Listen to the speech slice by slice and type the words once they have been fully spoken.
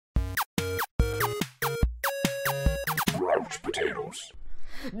couch potatoes.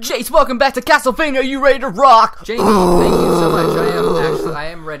 Jace, welcome back to Castlevania. Are you ready to rock? Jamie, thank you so much. I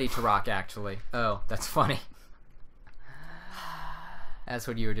am ready to rock, actually. Oh, that's funny. That's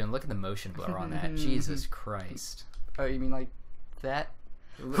what you were doing. Look at the motion blur on that. Jesus Christ. Oh, you mean like that?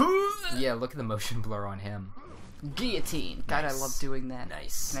 Yeah, look at the motion blur on him. Guillotine. God, Nice. I love doing that.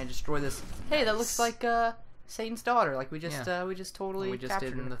 Nice. Can I destroy this? Hey, that looks like Satan's daughter. Like we just totally We just captured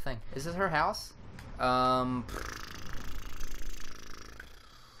did in her. the thing. Is this her house? I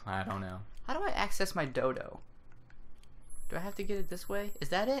don't know. How do I access my dodo? Do I have to get it this way? Is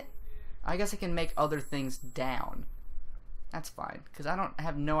that it? I guess I can make other things down. That's fine, because I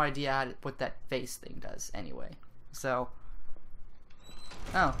have no idea what that face thing does anyway. So,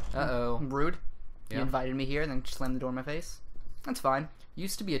 rude. You Yeah. invited me here and then slammed the door in my face. That's fine.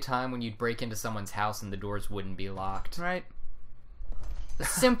 Used to be a time when you'd break into someone's house and the doors wouldn't be locked. Right? A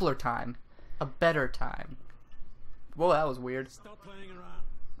simpler time. A better time. Whoa, that was weird. Stop playing around.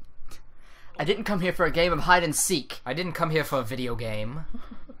 I didn't come here for a game of hide and seek. I didn't come here for a video game.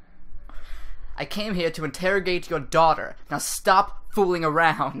 I came here to interrogate your daughter. Now stop fooling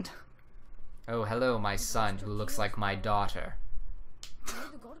around. Oh, hello, my son, who looks like my daughter.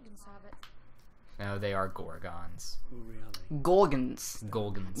 No, they are Gorgons. Gorgons.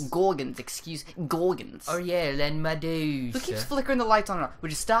 Gorgons. Gorgons. Oh yeah, lend my Who dues. keeps flickering the lights on and off?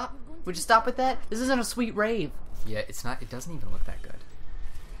 Would you stop? Would you stop with that? This isn't a sweet rave. Yeah, it's not. It doesn't even look that good.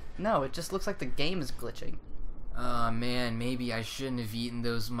 No, it just looks like the game is glitching. Oh man, maybe I shouldn't have eaten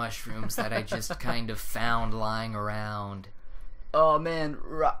those mushrooms that I just kind of found lying around. Oh man,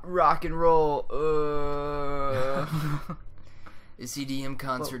 rock and roll. The CDM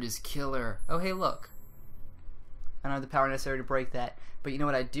concert is killer. Oh hey, look. I don't have the power necessary to break that. But you know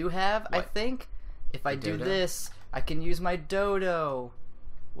what I do have, I What? think? If I do dodo? this, I can use my dodo.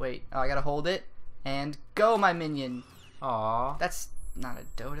 Wait, I gotta hold it. And go, my minion. Aww. That's not a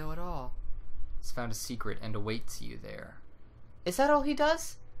dodo at all. It's found a secret and awaits you there. Is that all he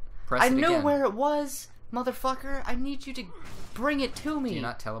does? Press I it knew again. where it was, motherfucker. I need you to bring it to me. Do you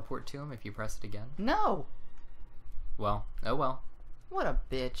not teleport to him if you press it again? No. Well, oh well. What a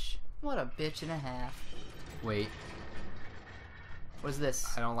bitch. What a bitch and a half. Wait, What is this?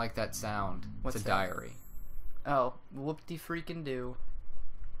 I don't like that sound. What's it's a that? diary. Oh, whoop-de-freaking do.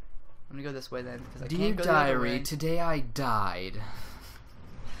 I'm gonna go this way then, because I Dear can't go the other diary, way. today I died.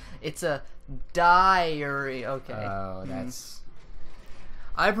 It's a diary. Okay. Oh, that's...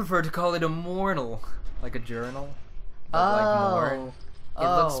 I prefer to call it immortal. Like a journal. But like more. It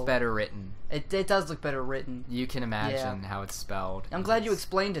looks better written. It does look better written. You can imagine how it's spelled. I'm glad you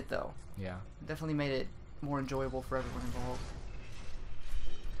explained it though. Yeah. It definitely made it more enjoyable for everyone involved.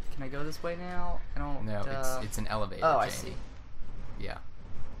 Can I go this way now? I don't. No, it's an elevator. Oh, I Jamie. see. Yeah.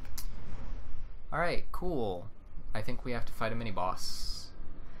 Alright, cool. I think we have to fight a mini boss.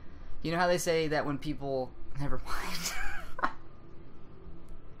 You know how they say that when people. Never mind.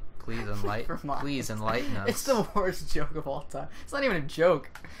 Never mind. Please enlighten us. It's the worst joke of all time. It's not even a joke.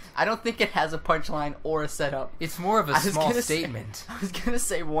 I don't think it has a punchline or a setup. It's more of a I was small gonna statement. I was gonna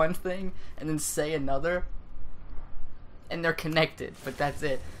say one thing and then say another, and they're connected, but that's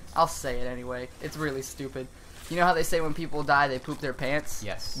it. I'll say it anyway. It's really stupid. You know how they say when people die they poop their pants?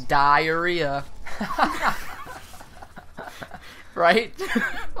 Yes. Diarrhea. Right?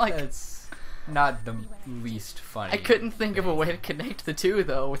 Like, That's not the least funny. I couldn't think of a way to connect the two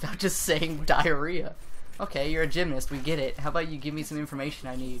though without just saying diarrhea. Okay, you're a gymnast, we get it. How about you give me some information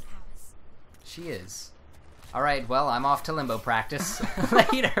I need? She is. Alright, well, I'm off to limbo practice.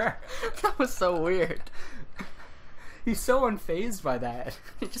 Later. That was so weird. He's so unfazed by that.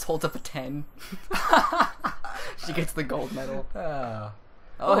 He just holds up a 10. She gets the gold medal.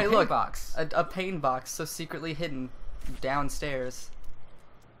 Oh, hey, look. box. A pain box so secretly hidden downstairs.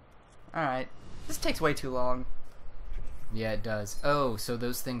 Alright. This takes way too long. Yeah, it does. Oh, so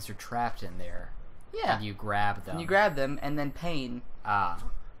those things are trapped in there. Yeah. And you grab them. And you grab them, and then pain. Ah.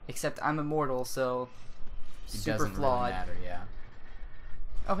 Except I'm immortal, so It super doesn't flawed. really matter, yeah.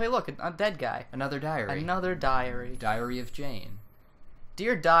 Oh, hey, look, a dead guy. Another diary. Another diary. Diary of Jane.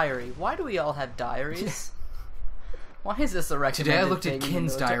 Dear diary, why do we all have diaries? Why is this a recommended Today I looked thing at in the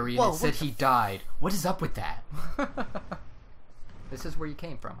Kin's military? diary Whoa, and it said what the he died. What is up with that? f- This is where you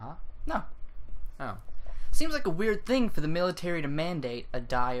came from, huh? No. Oh. Seems like a weird thing for the military to mandate a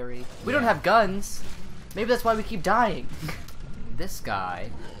diary. We don't Yeah. have guns. Maybe that's why we keep dying. This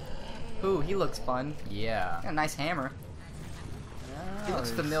guy. Ooh, he looks fun. Yeah. Got a nice hammer. He looks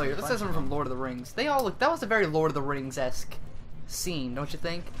there's familiar. a Let's bunch say something of from Lord of the Rings. They all look. That was a very Lord of the Rings-esque scene, don't you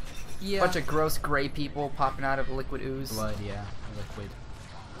think? Yeah. Bunch of gross gray people popping out of liquid ooze. blood, yeah. Liquid.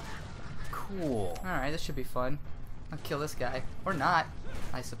 Cool. Alright, this should be fun. I'll kill this guy. Or not,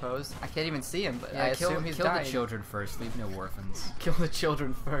 I suppose. I can't even see him, but I assume he's kill dying. the children first. Leave no orphans. Kill the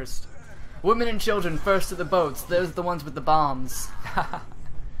children first. Women and children first to the boats. Those are the ones with the bombs.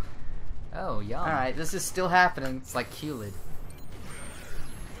 Oh, yum. Alright, this is still happening. It's like Culid.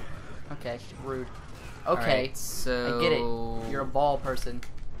 Okay, rude. Okay, right, so... I get it. You're a ball person.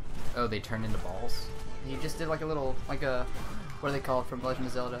 Oh, they turn into balls? You just did like a little, like a, what are they called from Legend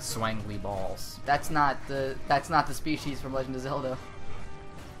of Zelda? Swangly balls. That's not the species from Legend of Zelda.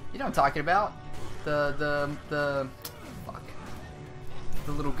 You know what I'm talking about? Fuck.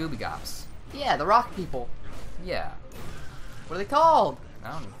 The little gooby gops. Yeah, the rock people. Yeah. What are they called?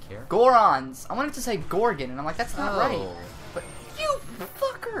 I don't care. Gorons. I wanted to say Gorgon, and I'm like, that's not right. Oh. But you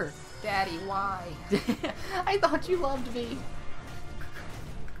fucker! Daddy, why? I thought you loved me.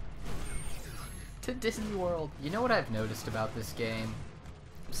 To Disney World. You know what I've noticed about this game?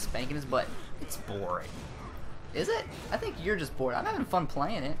 I'm spanking his butt. It's boring. Is it? I think you're just bored. I'm having fun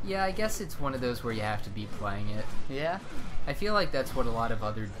playing it. Yeah, I guess it's one of those where you have to be playing it. Yeah? I feel like that's what a lot of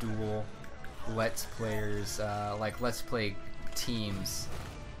other dual Let's Players, like Let's Play teams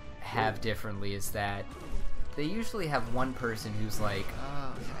have differently, is that they usually have one person who's like...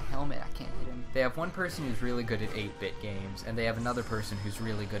 Oh, he's got a helmet. I can't hit him. They have one person who's really good at 8-bit games, and they have another person who's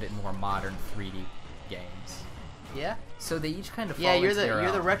really good at more modern 3D games. Yeah? So they each kind of fall Yeah, you're into the their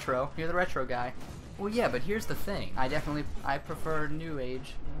own. retro. You're the retro guy. Well, yeah, but here's the thing. I prefer New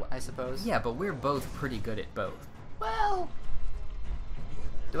Age, I suppose. Yeah, but we're both pretty good at both. Well...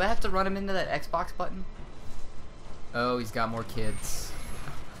 Do I have to run him into that Xbox button? Oh, he's got more kids.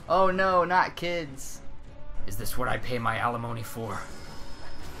 Oh no, not kids. Is this what I pay my alimony for?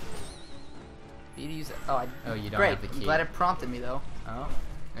 You use it. Oh, you don't great. have the key. I'm glad it prompted me though. Oh,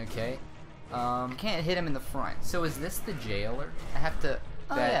 okay. I can't hit him in the front. So is this the jailer? I have to.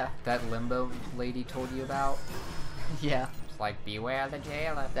 Oh that, yeah. That limbo lady told you about? Yeah. It's like, beware the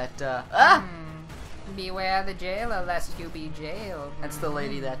jailer. That Beware the jailer, lest you be jailed. That's the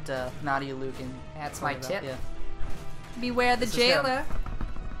lady that Nadia Luke and. That's my tip. Yeah. Beware the This is jailer.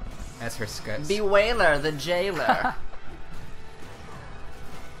 That's her sketch. Bewailer the jailer.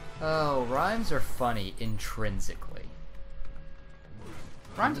 Oh, rhymes are funny intrinsically.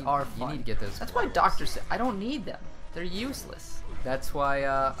 Rhymes are fun. You need to get those. That's why doctors say I don't need them. They're useless. That's why.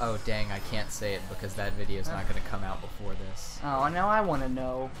 Oh dang, I can't say it because that video is not going to come out before this. Oh, now I want to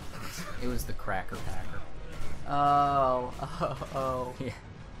know. It was the Cracker Packer. Oh. Yeah.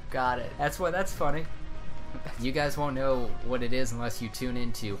 Got it. That's why that's funny. You guys won't know what it is unless you tune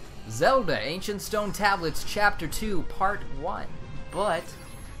into Zelda Ancient Stone Tablets Chapter 2 Part 1. But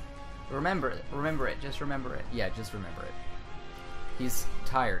remember it. Just remember it. Yeah, just remember it. He's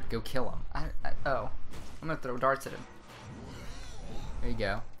tired. Go kill him. I'm gonna throw darts at him. There you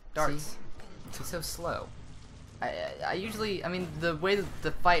go. Darts. See? He's so slow. I usually, I mean, the way that the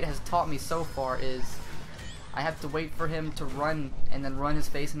fight has taught me so far is I have to wait for him to run and then run his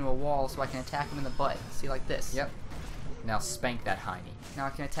face into a wall so I can attack him in the butt. See, like this. Yep. Now spank that hiney. Now I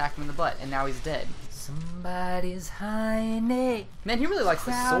can attack him in the butt, and now he's dead. Somebody's hiney. Man, he really likes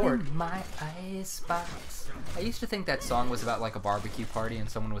the sword. My icebox. I used to think that song was about like a barbecue party and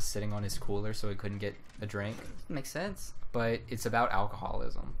someone was sitting on his cooler so he couldn't get a drink. Makes sense. But it's about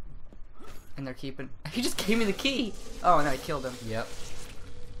alcoholism. And they're keeping... He just gave me the key! Oh, and then I killed him. Yep.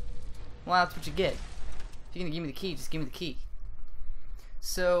 Well, that's what you get. If you're gonna give me the key, just give me the key.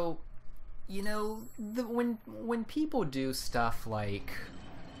 So, you know, when people do stuff like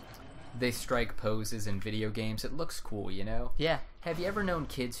they strike poses in video games, it looks cool, you know? Yeah. Have you ever known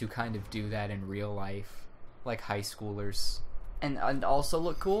kids who kind of do that in real life? Like high schoolers? And also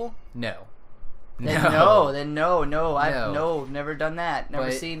look cool? No. Then no. I've never done that.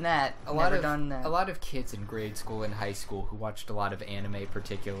 Never seen that. A lot of kids in grade school and high school who watched a lot of anime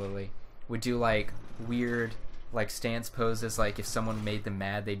particularly would do like weird like stance poses, like if someone made them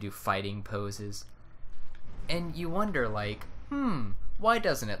mad they'd do fighting poses. And you wonder like, why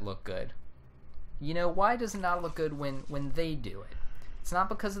doesn't it look good? You know, why does it not look good when they do it? It's not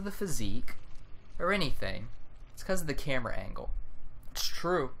because of the physique or anything. It's because of the camera angle. It's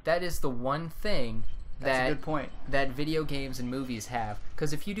true. That is the one thing That's a good point. that video games and movies have.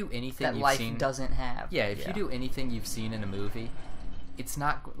 Because if you do anything that you've life seen, doesn't have. yeah, if you do anything you've seen in a movie, it's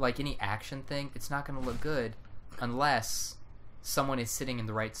not like any action thing. It's not going to look good unless someone is sitting in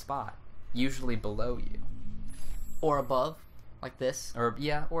the right spot, usually below you or above, like this. Or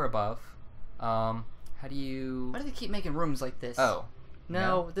above. How do you? Why do they keep making rooms like this? Oh,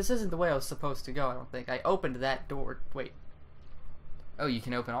 no, this isn't the way I was supposed to go. I don't think I opened that door. Wait. Oh, you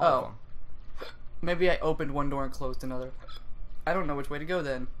can open all of them. Maybe I opened one door and closed another. I don't know which way to go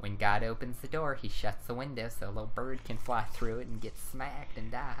then. When God opens the door, he shuts the window so a little bird can fly through it and get smacked and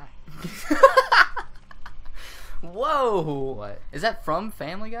die. Whoa! What? Is that from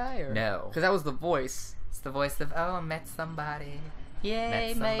Family Guy? Or? No. Because that was the voice. It's the voice of, oh, I met somebody. Yay,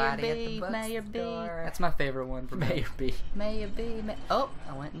 Met somebody at Mayor the B, Mayor B. bookstore. That's my favorite one from Mayor B. Mayor B. Oh,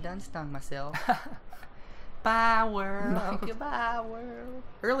 I went and done stung myself. Bye, world. Goodbye, world.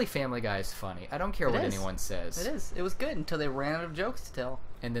 Early Family Guy is funny. I don't care It what is. anyone says. It is. It was good until they ran out of jokes to tell.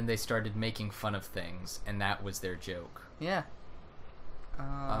 And then they started making fun of things, and that was their joke. Yeah.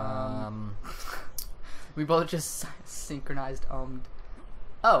 We both just synchronized Oh.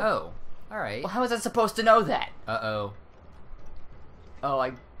 Oh, alright. Well, how was I supposed to know that? Uh-oh.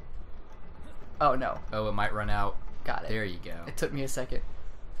 Oh, Oh, no. Oh, it might run out. Got it. There you go. It took me a second.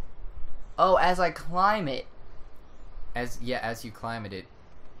 Oh, as I climb it. As you climb it, it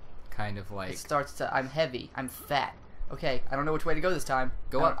kind of like... It starts to... I'm heavy. I'm fat. Okay, I don't know which way to go this time.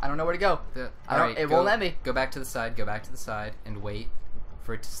 Go up. I don't know where to go. Alright, it won't let me. Go back to the side, and wait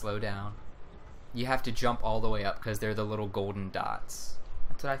for it to slow down. You have to jump all the way up, because they're the little golden dots.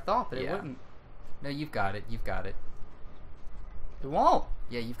 That's what I thought, but it Yeah. wouldn't. No, you've got it. It won't.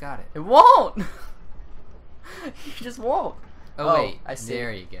 Yeah, you've got it. It won't. You just won't. Oh, wait. I see.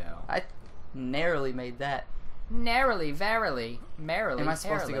 There you go. I narrowly made that. Narrowly, verily, merrily, Am I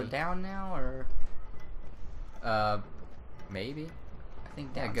supposed to go down now, or? Maybe. I think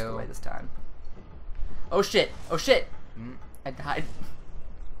Yeah, down's go. the way this time. Oh shit! Oh shit! Mm. I died.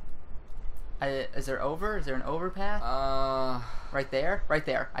 Is there over? Is there an overpath? Right there? Right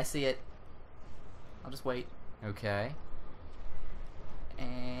there. I see it. I'll just wait. Okay.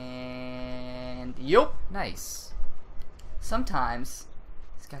 And... Yup! Nice. Sometimes,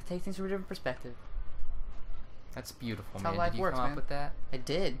 you just gotta take things from a different perspective. That's beautiful, That's how man. life Did you works, come man. up with that? I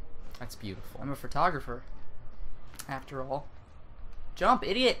did. That's beautiful. I'm a photographer. After all. Jump,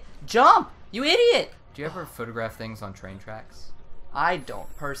 idiot! Jump! You idiot! Do you ever photograph things on train tracks? I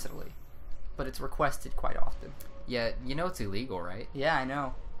don't, personally. But it's requested quite often. Yeah, you know it's illegal, right? Yeah, I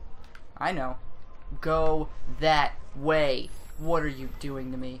know. I know. Go that way. What are you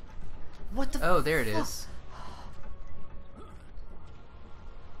doing to me? What the Oh, there it fuck? is.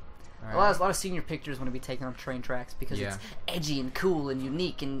 A lot of senior pictures want to be taken on train tracks because Yeah. it's edgy and cool and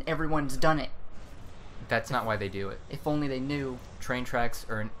unique and everyone's done it. That's not why they do it. If only they knew. Train tracks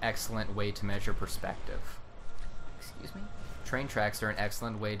are an excellent way to measure perspective. Excuse me? Train tracks are an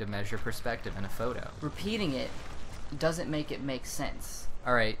excellent way to measure perspective in a photo. Repeating it doesn't make it make sense.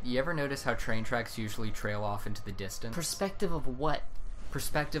 Alright, you ever notice how train tracks usually trail off into the distance? Perspective of what?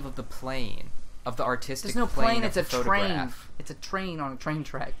 Perspective of the plane. Of the artistic There's no plane, of it's a the train. photograph. It's a train on a train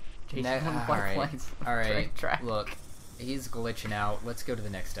track. Jason, I don't fly Alright, planes on a train alright, track. look, he's glitching out. Let's go to the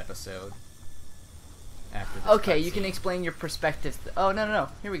next episode. After this Okay, you can cutscene. explain your perspective. Oh, no.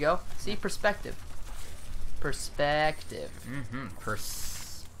 Here we go. See, perspective. Perspective. Mm-hmm.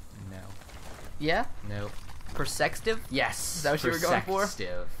 No. Yeah? No. Persextive? Yes! Is that what you were going for?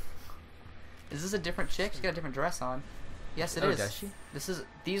 Perspective. Is this a different chick? She's got a different dress on. Yes, it Oh, is. does she?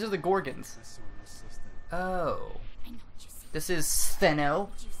 These are the Gorgons. Oh. This is Stheno.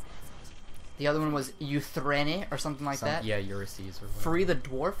 The other one was Euthrene or something like that. Yeah, Ulysses or whatever. Free the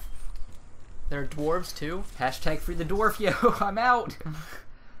dwarf. There are dwarves too. Hashtag free the dwarf, yo! I'm out!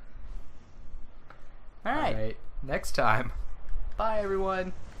 Alright. Next time. Bye,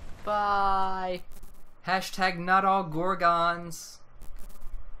 everyone. Bye. Hashtag not all Gorgons.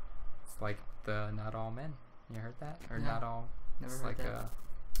 It's like the not all men. You heard that? Or No, not all. never It's heard like that.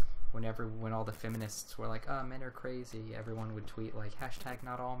 when all the feminists were like, oh, men are crazy, everyone would tweet like hashtag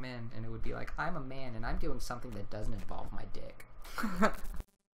not all men, and it would be like, I'm a man and I'm doing something that doesn't involve my dick.